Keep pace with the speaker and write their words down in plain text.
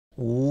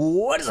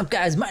What is up,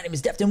 guys? My name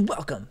is Deft and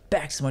welcome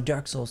back to my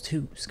Dark Souls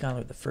 2 Scholar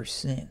of the First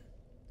Sin.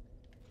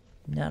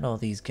 Not all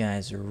these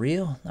guys are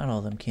real. Not all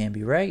of them can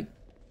be right.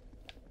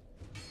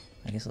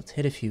 I guess let's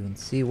hit a few and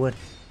see what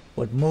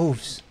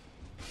moves.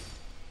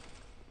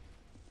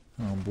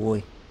 Oh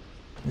boy.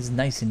 This is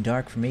nice and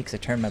dark for me because I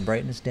turned my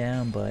brightness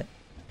down, but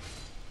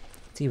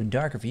it's even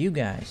darker for you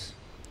guys.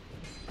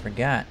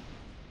 Forgot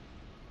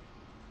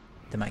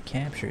that my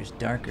capture is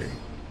darker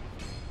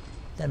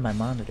than my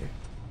monitor.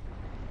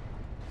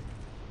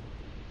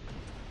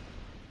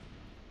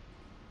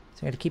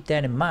 So I gotta keep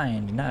that in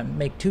mind and not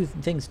make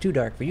things too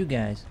dark for you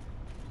guys.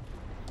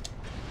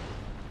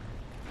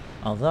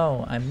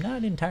 Although, I'm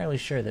not entirely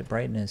sure that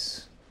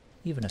brightness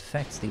even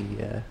affects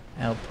the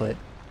output.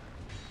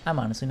 I'm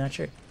honestly not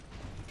sure.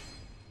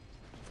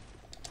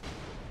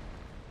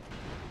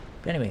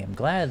 But anyway, I'm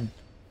glad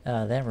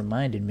that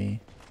reminded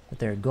me that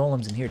there are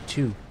golems in here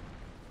too.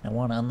 I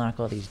want to unlock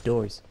all these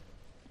doors.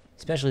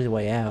 Especially the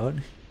way out.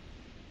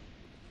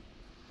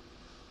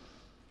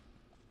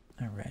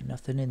 Alright,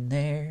 nothing in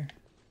there.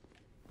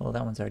 Well,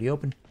 that one's already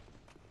open.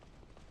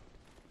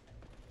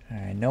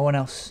 Alright, no one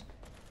else.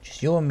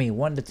 Just you and me,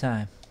 one at a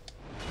time.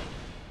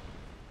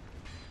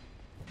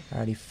 I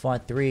already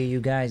fought 3 of you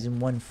guys in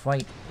one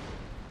fight.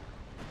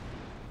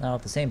 Not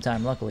at the same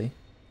time, luckily.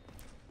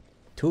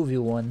 2 of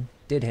you won.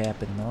 Did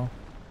happen, though.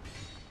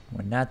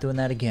 We're not doing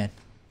that again.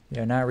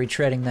 We are not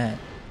retreading that.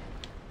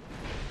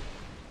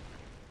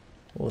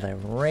 Oh, that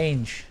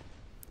range.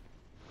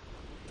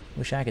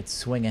 Wish I could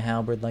swing a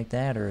halberd like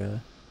that, or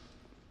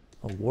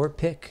a war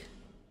pick.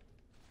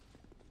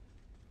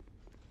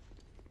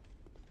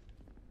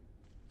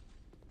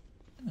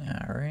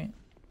 Alright.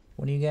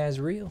 One of you guys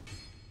real?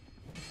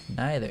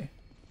 Neither.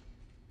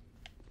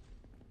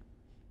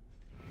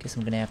 Guess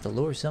I'm gonna have to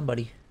lure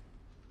somebody.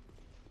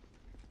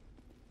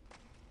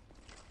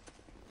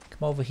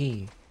 Come over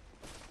here.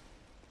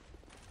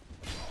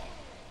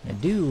 I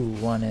do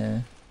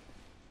wanna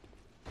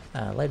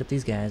light up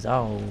these guys.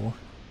 Oh.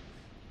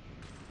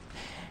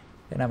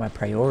 They're not my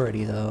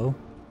priority though.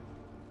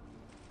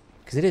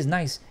 Cause it is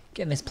nice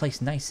getting this place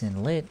nice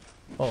and lit.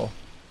 Oh.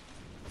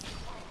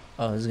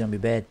 Oh, this is gonna be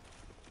bad.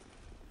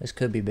 This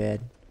could be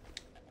bad.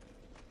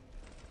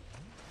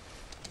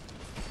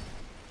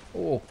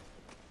 Oh.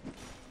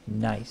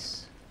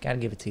 Nice. Gotta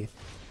give it to you.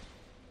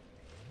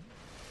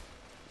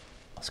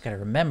 Also gotta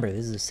remember,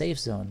 this is a safe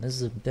zone.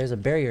 There's a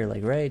barrier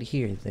like right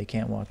here that they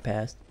can't walk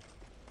past.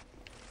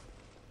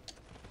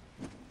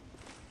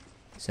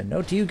 So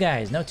note to you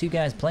guys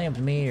playing with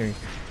me, or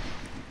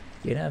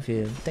you know, if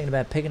you're thinking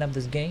about picking up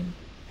this game,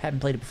 haven't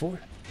played it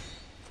before,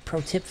 pro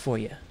tip for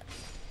you.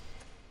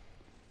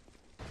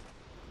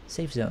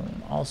 Safe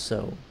zone.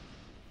 Also,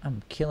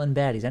 I'm killing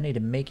baddies. I need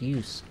to make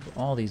use of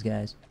all these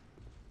guys.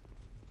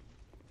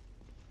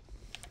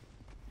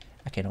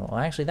 Okay, no, well,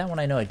 actually that one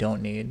I know I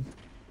don't need.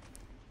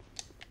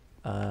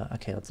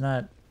 Okay, let's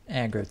not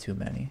aggro too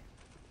many.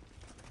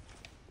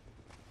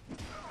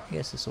 I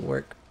guess this will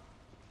work.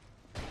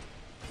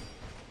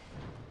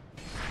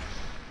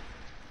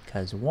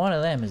 Because one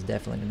of them is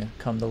definitely going to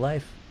come to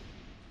life.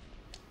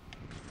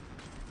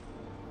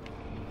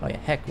 Oh yeah,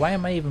 heck, why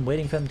am I even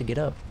waiting for them to get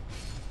up?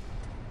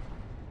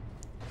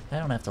 I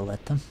don't have to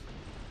let them.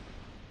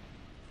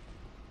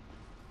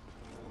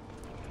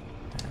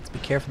 Let's be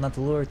careful not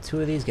to lure 2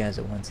 of these guys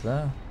at once,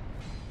 though.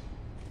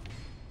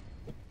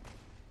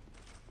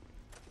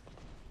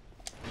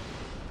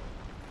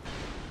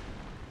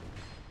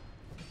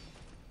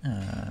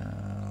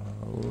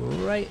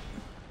 Right.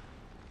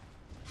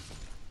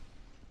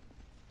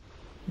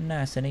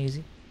 Nice and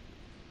easy.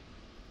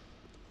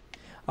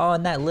 Oh,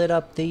 and that lit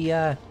up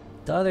the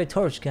other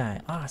torch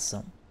guy.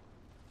 Awesome.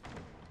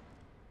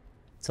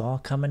 It's all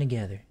coming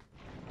together.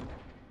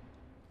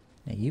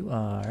 Now you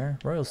are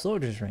Royal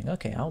Soldier's Ring.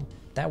 Okay,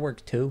 that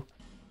worked too.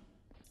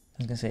 I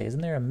was gonna say,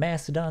 isn't there a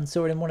Mastodon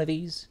sword in one of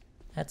these?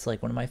 That's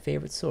like one of my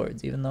favorite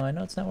swords, even though I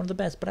know it's not one of the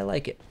best, but I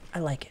like it. I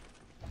like it.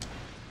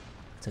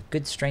 It's a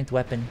good strength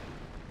weapon.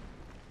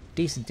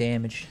 Decent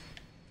damage.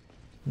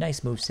 Nice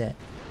moveset.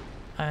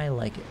 I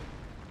like it.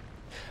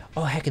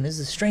 Oh heck, and this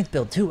is a strength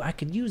build too. I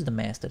could use the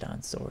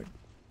Mastodon sword.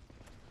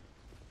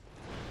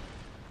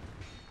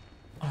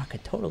 Oh, I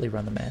could totally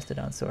run the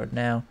Mastodon sword.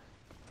 Now,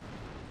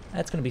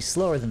 that's gonna be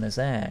slower than this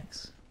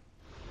axe.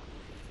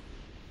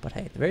 But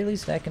hey, at the very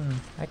least I can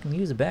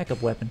use a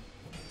backup weapon.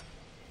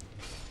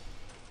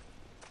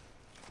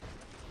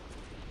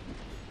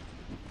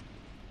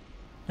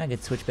 I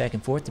could switch back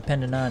and forth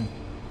depending on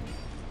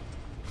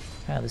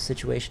how the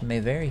situation may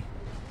vary.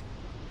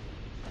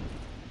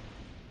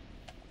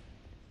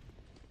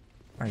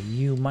 Are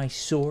you my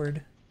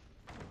sword?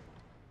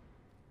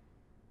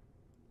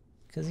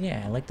 Because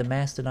yeah, I like the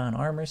Mastodon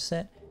armor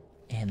set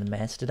and the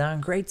Mastodon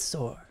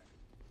greatsword.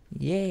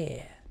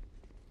 Yeah.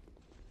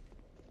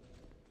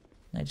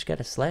 I just got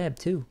a slab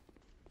too.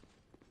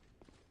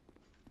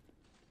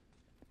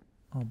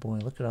 Oh boy,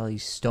 look at all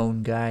these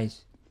stone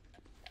guys.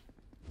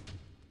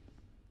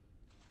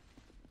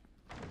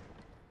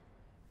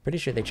 Pretty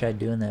sure they tried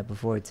doing that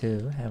before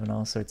too, having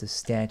all sorts of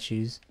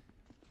statues.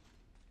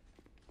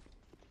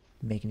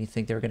 Making you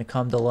think they were gonna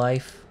come to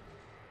life.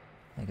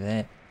 Like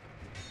that.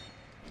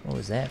 What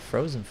was that?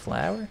 Frozen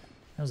flower?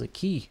 That was a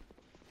key.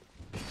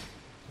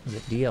 Was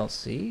it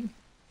DLC?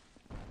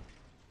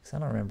 'Cause I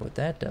don't remember what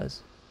that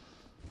does.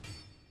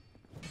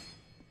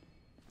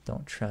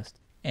 Don't trust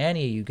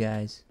any of you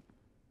guys.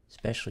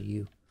 Especially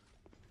you.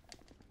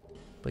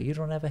 But you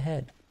don't have a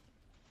head.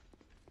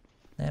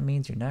 That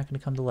means you're not going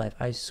to come to life.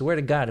 I swear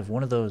to God, if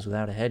one of those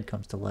without a head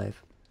comes to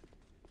life,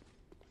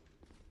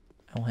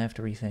 I will have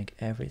to rethink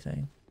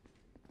everything.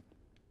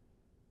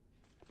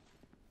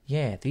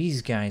 Yeah,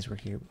 these guys were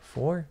here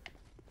before.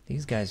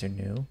 These guys are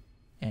new.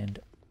 And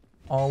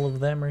all of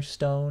them are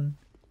stone.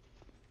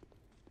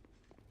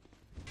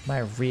 Am I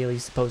really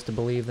supposed to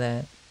believe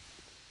that?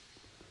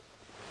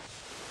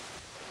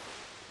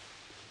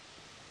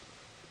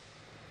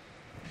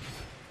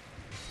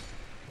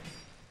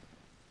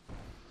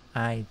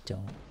 I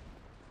don't.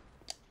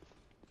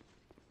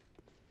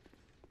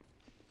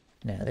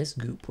 Now this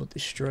goop will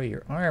destroy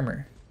your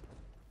armor.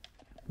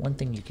 One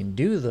thing you can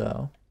do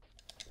though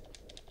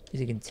is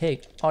you can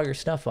take all your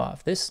stuff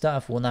off. This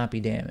stuff will not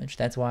be damaged.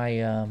 That's why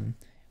when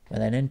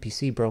that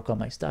NPC broke all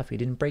my stuff, he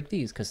didn't break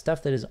these, because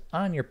stuff that is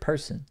on your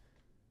person,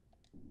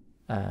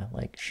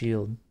 like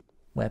shield,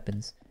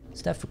 weapons,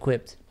 stuff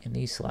equipped in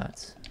these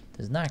slots,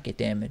 does not get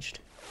damaged.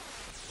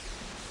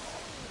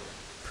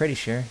 Pretty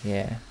sure,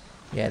 yeah.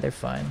 Yeah, they're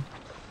fine.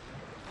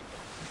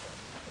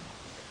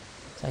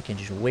 So I can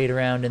just wait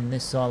around in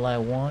this all I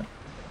want.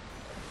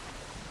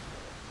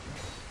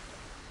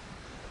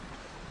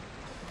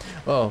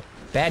 Oh,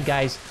 bad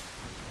guys.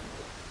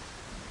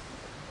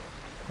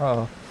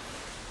 Oh.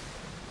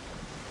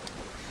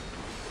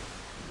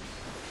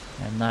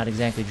 I'm not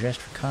exactly dressed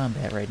for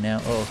combat right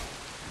now. Oh.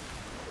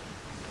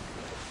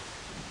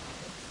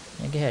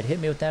 Yeah, go ahead, hit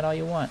me with that all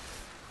you want.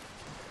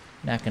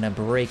 Not gonna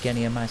break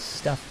any of my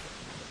stuff.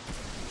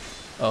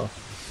 Oh.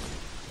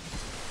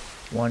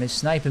 One is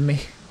sniping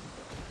me.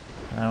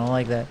 I don't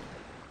like that.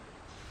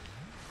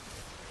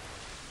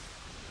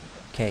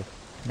 Okay,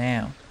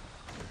 now.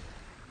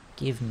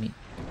 Give me.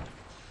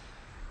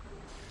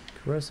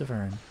 Corrosive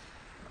urn.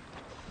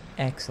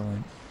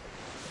 Excellent.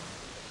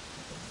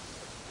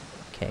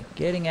 Okay,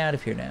 getting out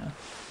of here now.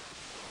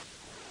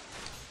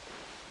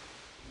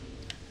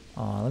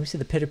 Oh, let me see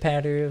the pitter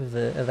patter of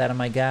that on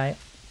my guy.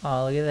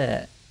 Oh, look at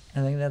that. I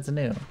think that's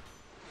new.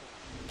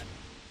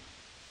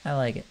 I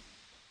like it.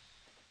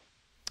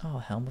 Oh,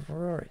 Helm of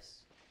Auroras.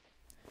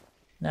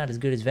 Not as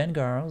good as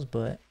Vengarl's,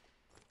 but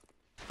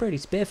pretty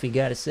spiffy,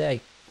 gotta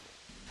say.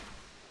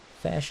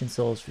 Fashion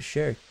souls for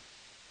sure.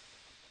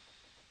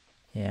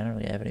 Yeah, I don't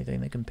really have anything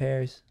that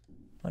compares,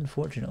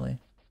 unfortunately.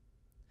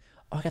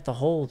 Oh, I got the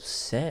whole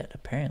set,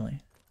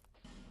 apparently.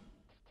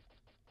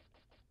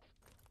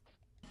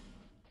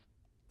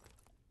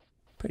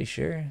 Pretty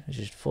sure. It's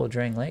just full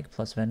Drang Lake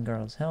plus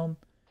Vengarl's Helm.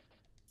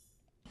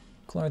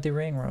 Clorthy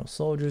Ring, Royal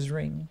Soldier's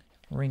Ring,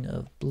 Ring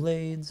of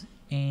Blades,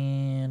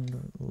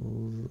 and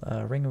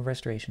Ring of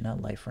Restoration,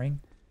 not Life Ring.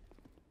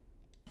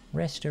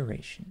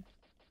 Restoration.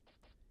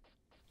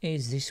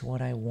 Is this what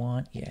I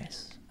want?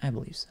 Yes, I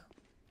believe so.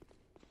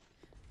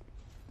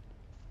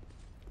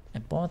 I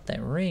bought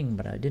that ring,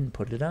 but I didn't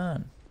put it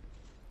on.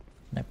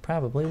 And I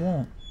probably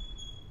won't.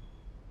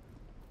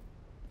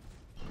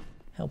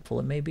 Helpful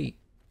it may be.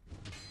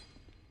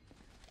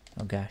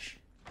 Oh gosh.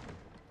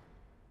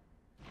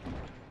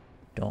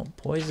 Don't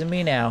poison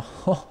me now.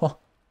 Oh,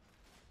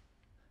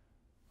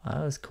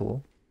 that was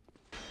cool.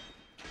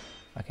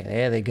 Okay,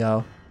 there they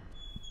go.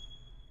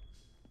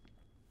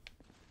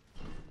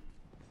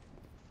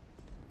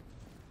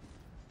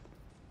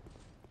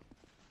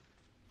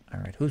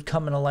 Alright, who's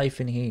coming to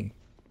life in here?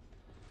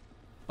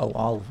 Oh,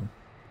 all of them.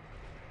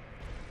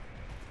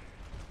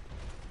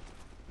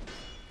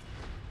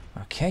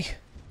 Okay.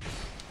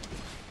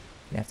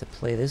 You have to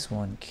play this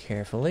one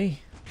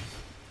carefully.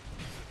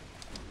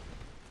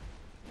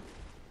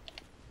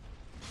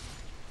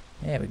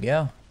 There we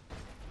go.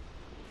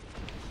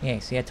 Yeah,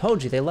 see, I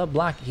told you, they love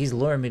blocking. He's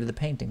luring me to the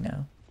painting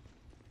now.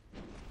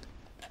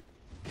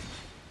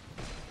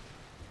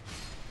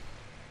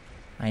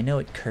 I know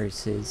it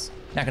curses.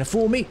 Not gonna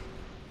fool me!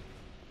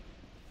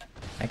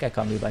 That guy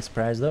caught me by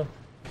surprise, though.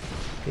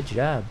 Good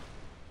job.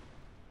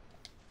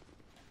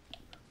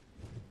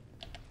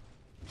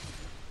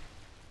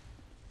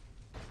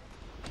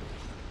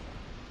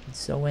 And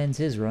so ends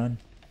his run.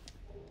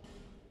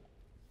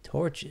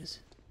 Torches.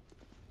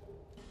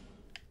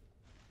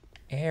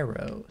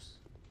 Arrows.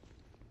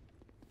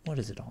 What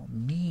does it all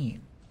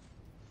mean?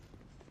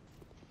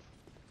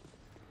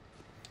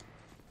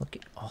 Look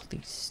at all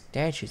these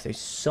statues. There's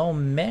so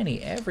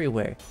many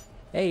everywhere.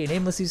 Hey,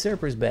 Nameless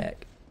Usurper's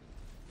back.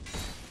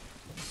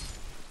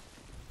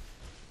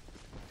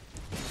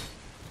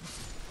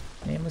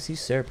 Nameless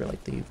Usurper,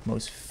 like the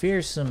most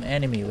fearsome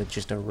enemy with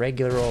just a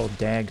regular old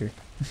dagger.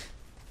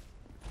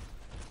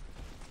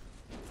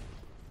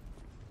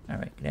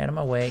 Alright, get out of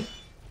my way.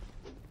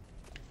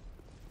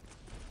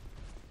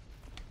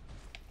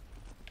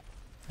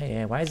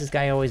 Hey, why is this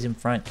guy always in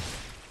front?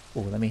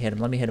 Oh, let me hit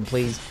him,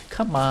 please.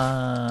 Come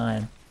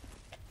on!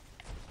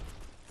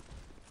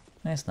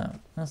 That's not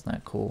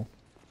cool.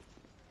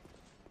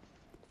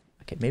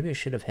 Okay, maybe I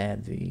should have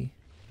had the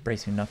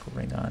bracing knuckle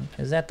ring on.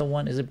 Is that the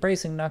one? Is it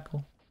bracing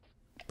knuckle?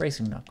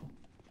 Bracing knuckle.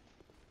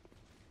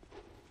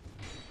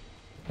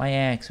 My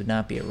axe would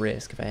not be at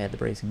risk if I had the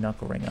bracing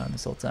knuckle ring on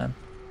this whole time.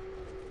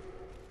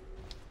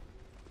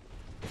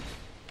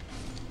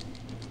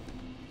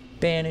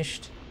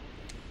 Banished.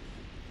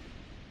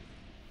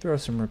 Throw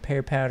some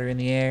repair powder in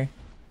the air.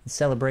 In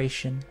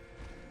celebration.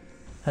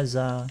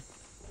 Huzzah.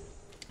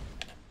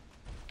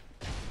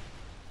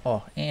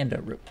 Oh, and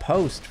a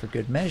riposte for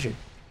good measure.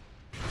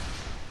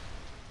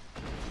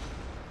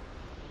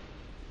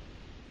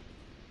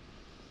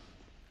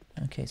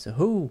 Okay, so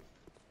who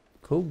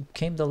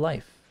came to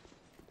life?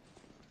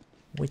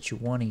 Which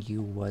one of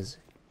you was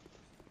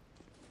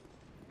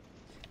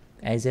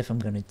it? As if I'm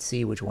gonna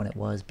see which one it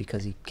was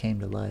because he came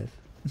to life.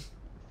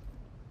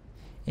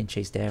 And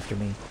chased after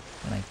me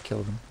when I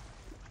killed him.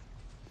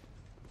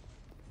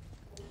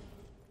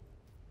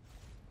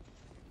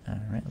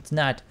 Alright, let's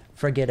not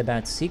forget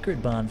about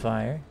Secret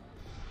Bonfire.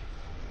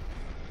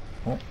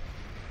 Oh,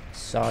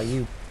 saw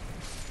you.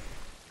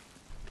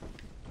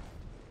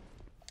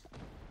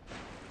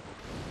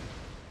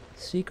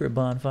 Secret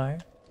Bonfire.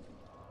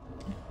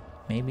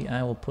 Maybe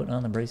I will put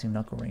on the bracing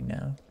knuckle ring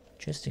now,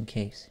 just in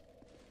case.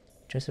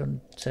 Just so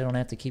I don't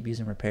have to keep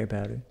using repair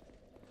powder.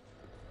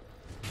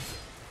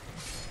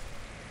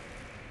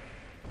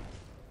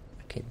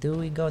 Okay, do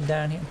we go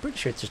down here? I'm pretty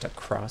sure it's just a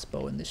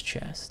crossbow in this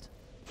chest.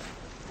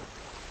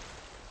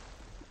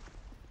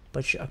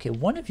 But okay,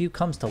 one of you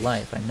comes to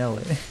life, I know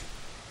it.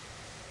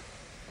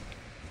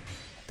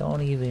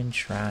 Don't even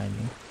try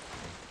me.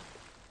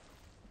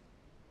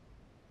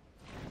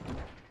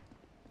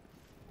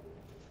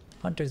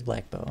 Hunter's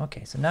black bow.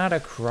 Okay, so not a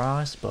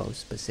crossbow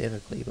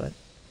specifically, but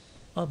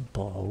a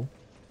bow.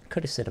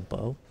 Could have said a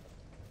bow.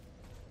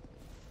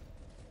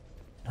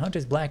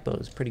 Hunter's black bow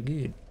is pretty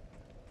good.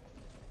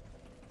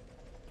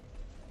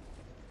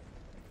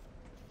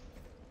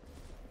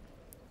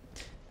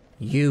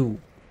 You.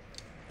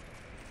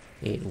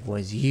 It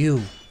was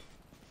you.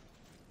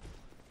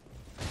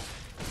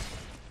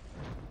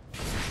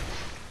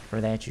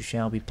 For that you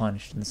shall be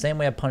punished. In the same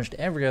way I punished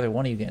every other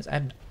one of you guys.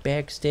 I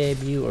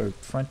backstab you or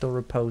frontal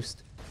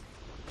riposte.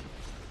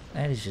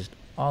 That is just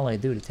all I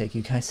do to take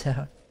you guys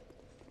out.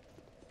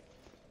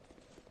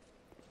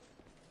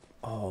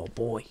 Oh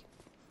boy.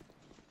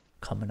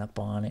 Coming up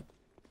on it.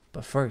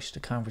 But first, a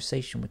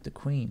conversation with the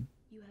Queen.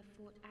 You have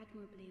fought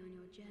admirably on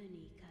your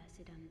journey,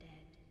 cursed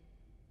undead.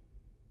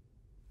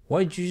 What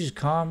did you just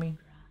call me?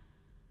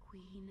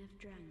 Queen of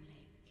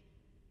Dranglake.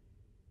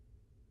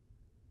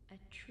 A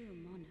true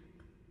monarch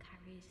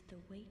carries the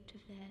weight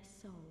of their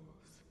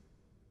souls.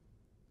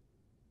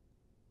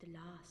 The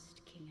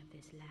last king of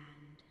this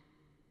land,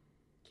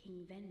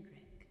 King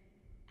Vendrick,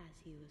 as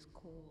he was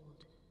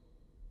called.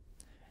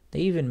 They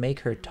even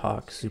make her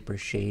talk super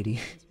shady.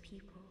 His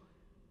people,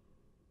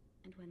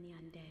 and when the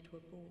undead were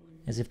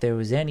born, As if there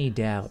was any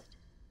doubt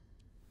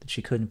that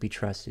she couldn't be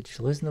trusted. Just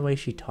listen to the way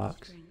she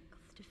talks.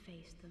 strength to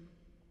face them.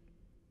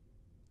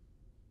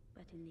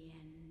 But in the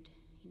end,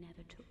 he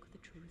never took the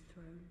true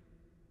throne.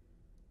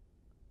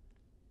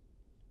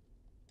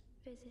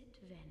 Visit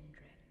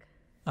Vendrick.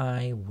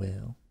 I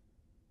will.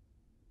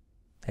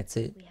 That's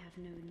it. We have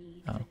no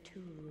need Oh. for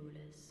two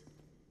rulers.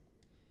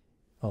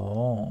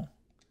 Oh.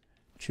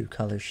 True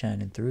colors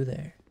shining through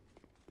there.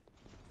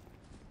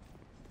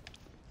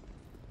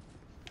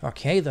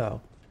 Okay,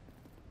 though.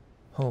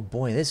 Oh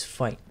boy, this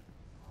fight.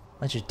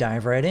 Let's just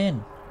dive right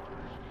in.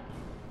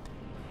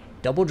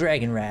 Double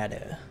Dragon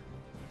Rider.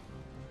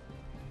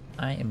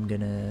 I am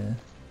gonna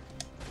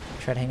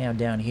try to hang out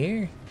down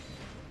here.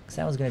 Because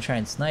that one's gonna try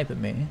and snipe at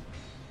me. And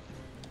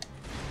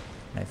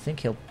I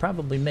think he'll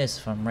probably miss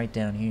if I'm right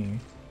down here.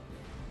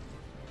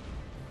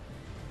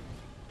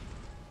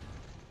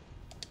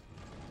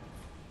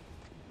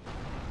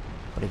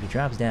 But if he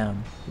drops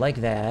down like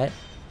that,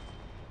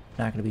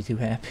 not gonna be too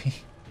happy.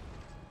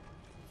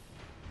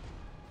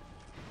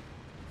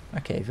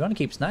 Okay, if you want to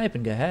keep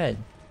sniping, go ahead.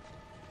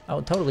 I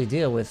would totally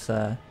deal with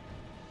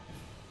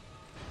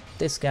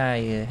this guy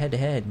head to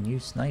head and you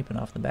sniping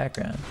off the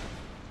background.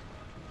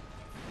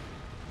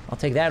 I'll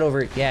take that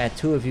over, yeah,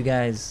 two of you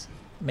guys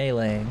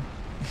meleeing.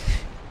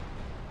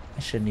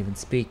 I shouldn't even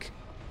speak.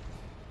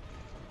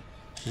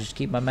 Should just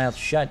keep my mouth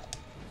shut.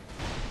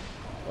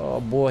 Oh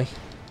boy.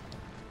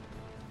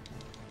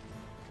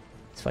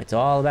 This fight's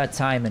all about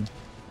timing.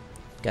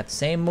 Got the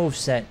same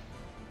moveset.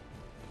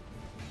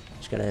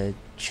 Just gotta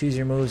choose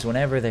your moves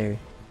whenever they're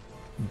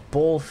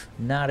both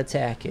not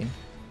attacking.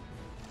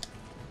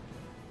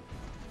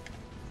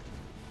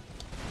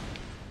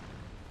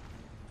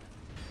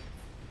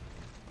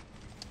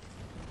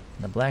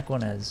 And the black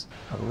one has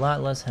a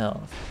lot less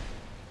health.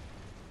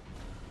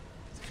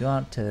 If you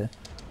want to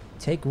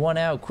take one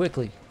out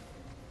quickly,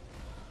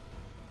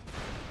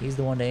 he's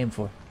the one to aim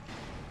for.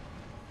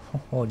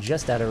 Oh,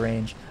 just out of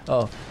range.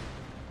 Oh,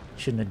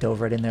 shouldn't have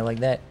dove right in there like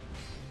that.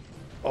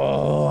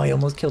 Oh, I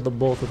almost killed them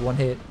both with one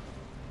hit.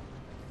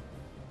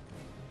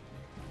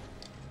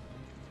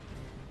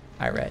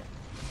 Alright.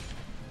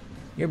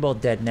 You're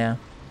both dead now.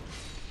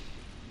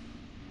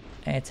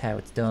 That's how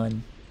it's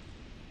done.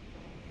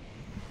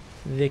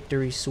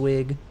 Victory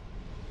swig.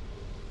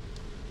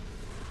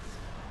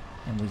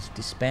 And we've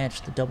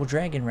dispatched the double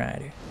dragon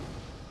rider.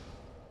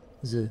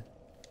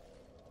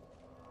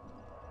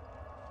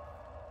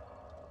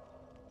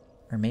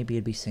 Or maybe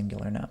it'd be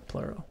singular, not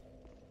plural.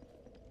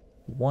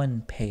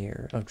 One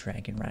pair of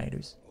dragon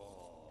riders.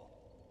 Oh,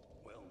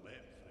 well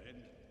met, friend.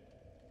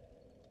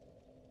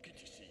 Good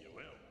to see you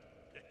well.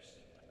 Yes,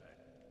 very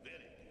good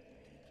indeed.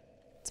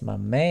 It's my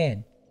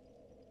man.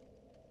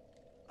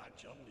 I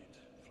journeyed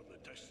from the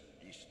distant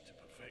east to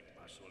perfect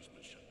my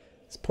swordsmanship.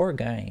 This poor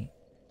guy.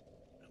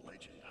 And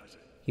legend has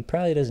it, He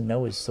probably doesn't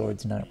know his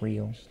sword's not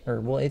real.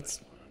 Or, well,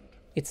 it's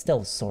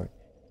still a sword.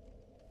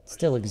 It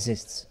still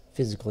exists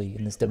physically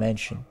in this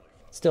dimension.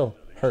 It still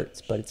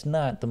hurts, but it's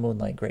not the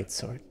Moonlight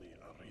Greatsword.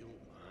 only a real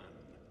man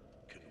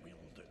can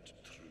wield it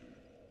true.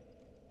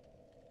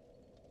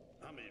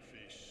 I may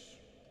face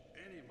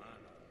any man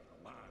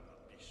or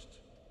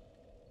beast,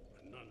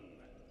 but none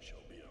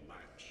shall be a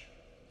match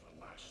for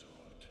my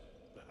sword.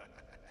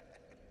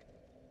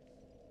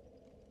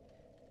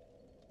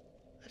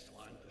 This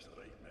land is a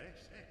right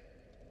mess,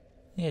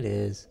 eh? It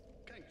is.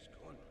 King's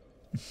gone.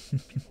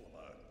 People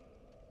have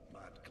a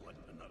mad glint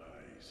in their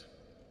eyes.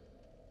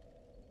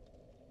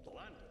 The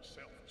land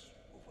itself is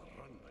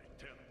overrun by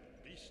terrible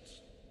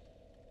beasts.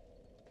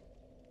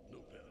 No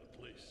better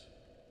place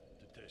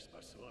to test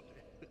my sword,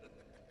 eh?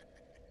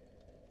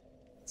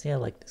 See, I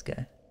like this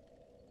guy.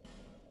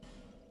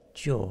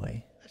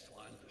 Joy. This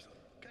land is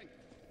a king.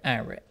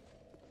 Alright.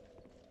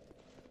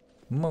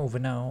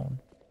 Moving on.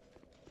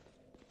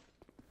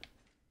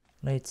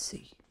 Let's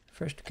see.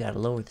 First, we gotta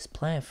lower this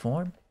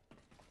platform.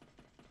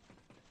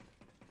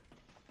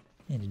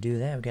 And to do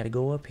that, we gotta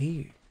go up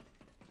here.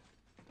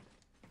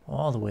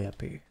 All the way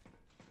up here.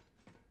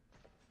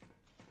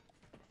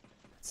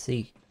 Let's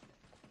see.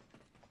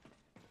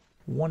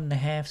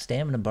 1.5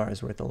 stamina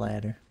bars worth of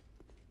ladder.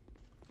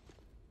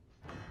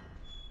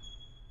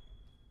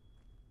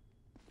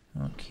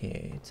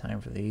 Okay,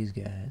 time for these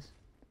guys.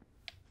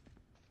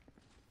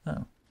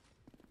 Oh.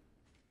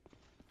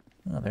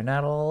 Oh, they're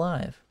not all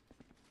alive.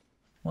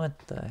 What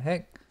the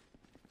heck?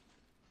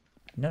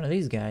 None of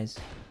these guys.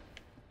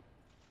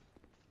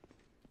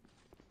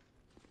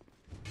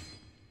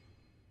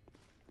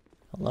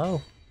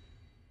 Hello?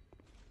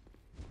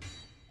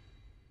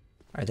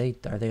 Are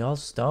they all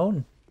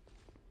stone?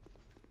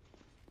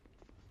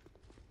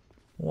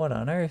 What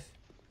on earth?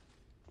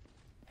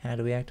 How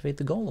do we activate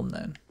the golem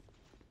then?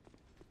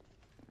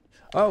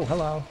 Oh,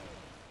 hello.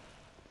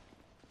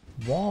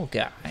 Wall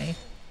guy.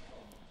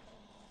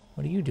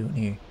 What are you doing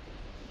here?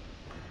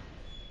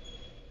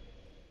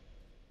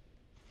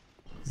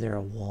 Is there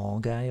a wall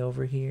guy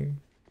over here?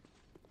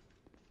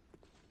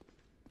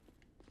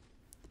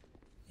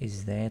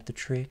 Is that the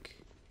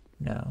trick?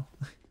 No.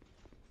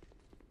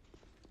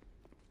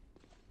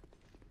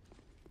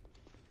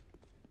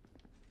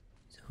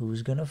 So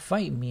who's gonna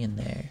fight me in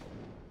there?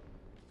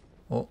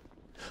 Oh.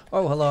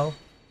 Oh, hello.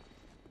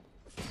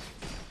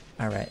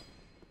 Alright.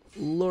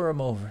 Lure him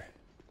over.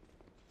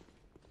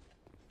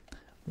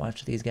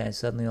 Watch these guys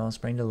suddenly all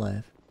spring to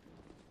life.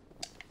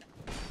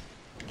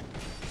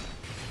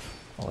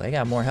 Oh, they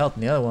got more health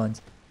than the other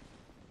ones.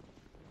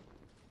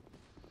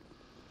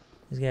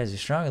 These guys are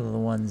stronger than the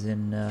ones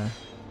in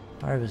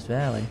Harvest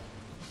Valley.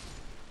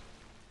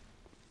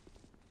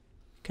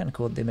 Kind of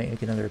cool that they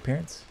make another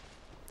appearance.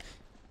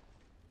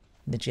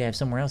 And that you have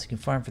somewhere else you can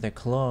farm for their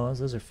claws.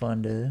 Those are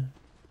fun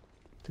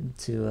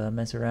to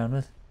mess around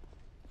with.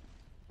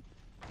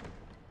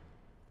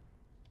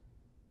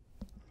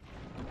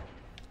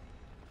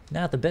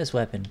 Not the best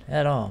weapon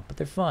at all, but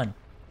they're fun.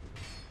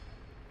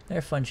 They're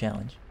a fun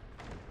challenge.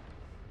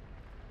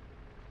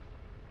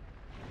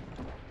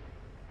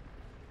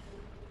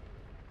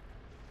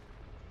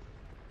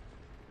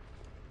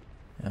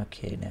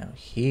 Okay, now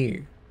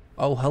here.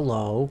 Oh,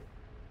 hello.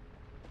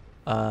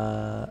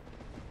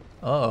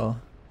 Uh-oh.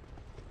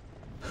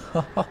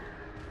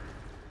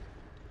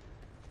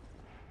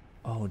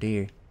 Oh,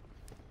 dear.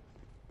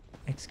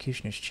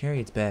 Executioner's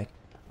Chariot's back.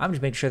 I'm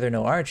just making sure there are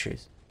no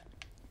archers.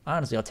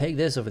 Honestly, I'll take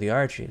this over the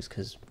archers,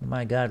 because,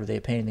 my god, were they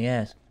a pain in the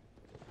ass.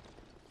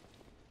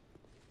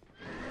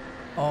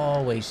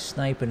 Always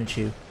sniping at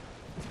you.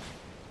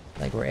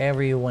 Like,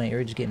 wherever you went,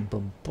 you're just getting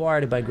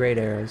bombarded by great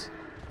arrows.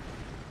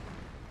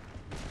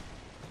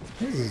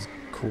 This is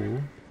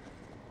cool.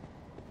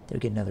 They'll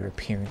get another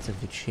appearance of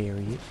the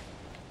chariot.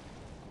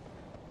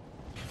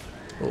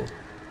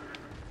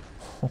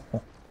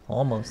 Oh.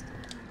 Almost.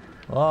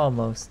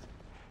 Almost.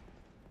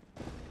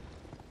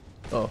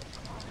 Oh.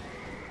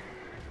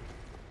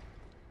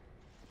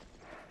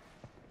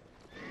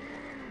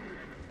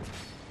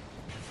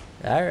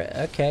 Alright,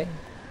 okay.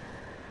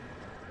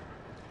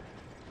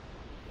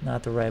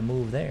 Not the right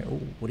move there.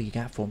 Ooh, what do you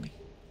got for me?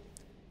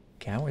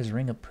 Cower's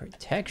Ring of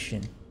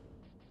Protection.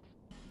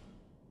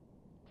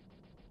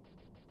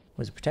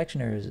 Was it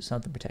protection or is it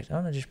something protection?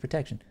 Oh no, just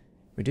protection.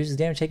 Reduces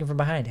damage taken from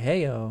behind.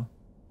 Heyo.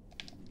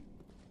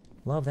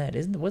 Love that.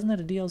 Wasn't that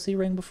a DLC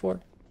ring before?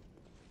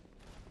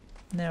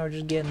 Now we're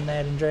just getting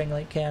that in Dragon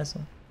Lake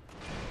Castle.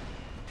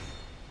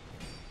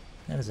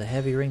 That is a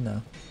heavy ring,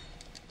 though.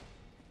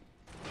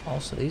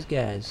 Also, these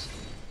guys,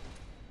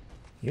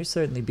 you're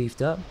certainly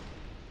beefed up.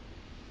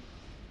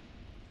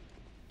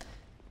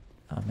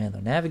 Oh man, though,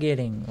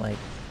 navigating like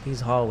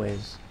these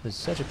hallways was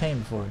such a pain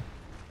before.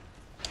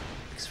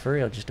 Because for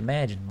real, just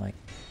imagine like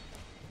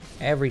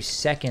every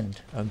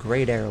second a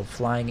great arrow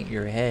flying at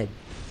your head.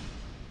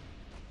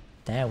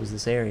 That was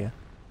this area.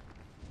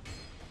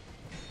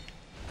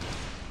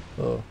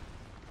 Oh.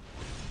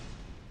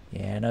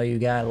 Yeah, I know you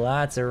got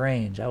lots of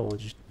range. I will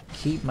just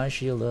keep my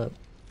shield up.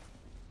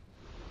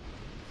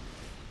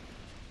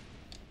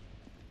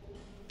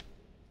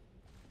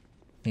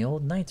 The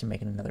old knights are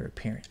making another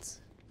appearance.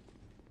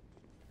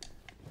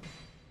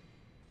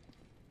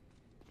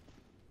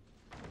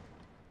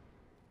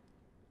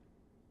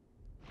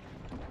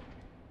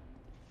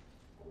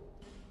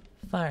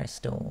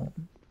 Firestorm.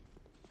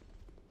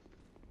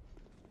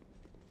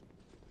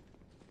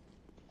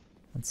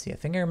 Let's see, I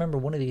think I remember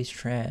one of these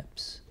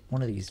traps.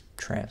 One of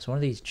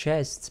these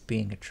chests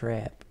being a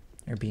trap.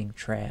 Or being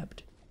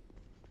trapped.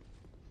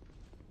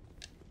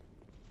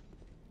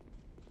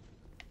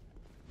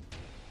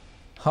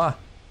 Huh.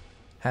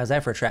 How's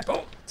that for a trap?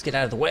 Oh, let's get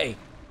out of the way.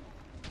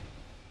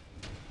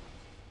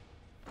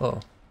 Oh.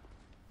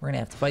 We're gonna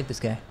have to fight this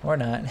guy. Or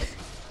not.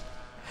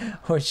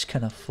 Or just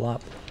kind of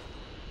flop.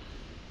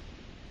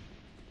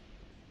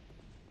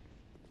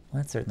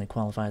 Well, that certainly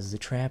qualifies as a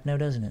trap now,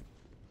 doesn't it?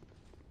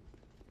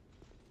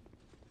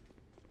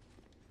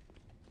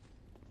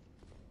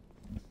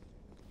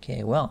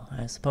 Okay, well,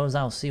 I suppose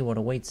I'll see what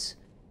awaits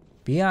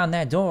beyond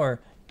that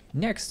door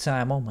next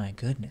time. Oh my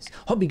goodness.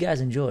 Hope you guys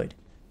enjoyed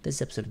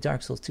this episode of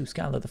Dark Souls 2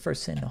 Scholar the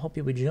First Sin. I hope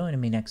you'll be joining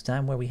me next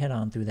time where we head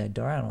on through that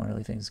door. I don't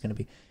really think it's going to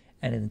be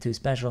anything too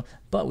special,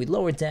 but we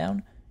lowered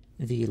down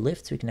the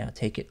lift so we can now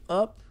take it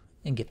up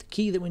and get the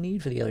key that we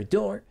need for the other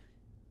door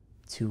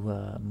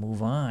to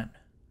move on.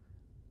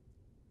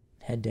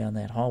 Head down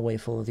that hallway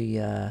full of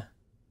the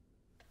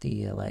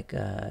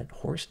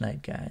horse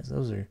knight guys.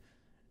 Those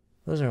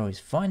are always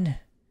fun.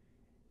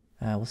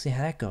 We'll see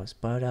how that goes.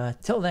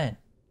 But till then,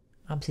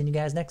 I'm seeing you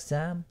guys next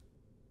time.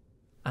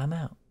 I'm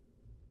out.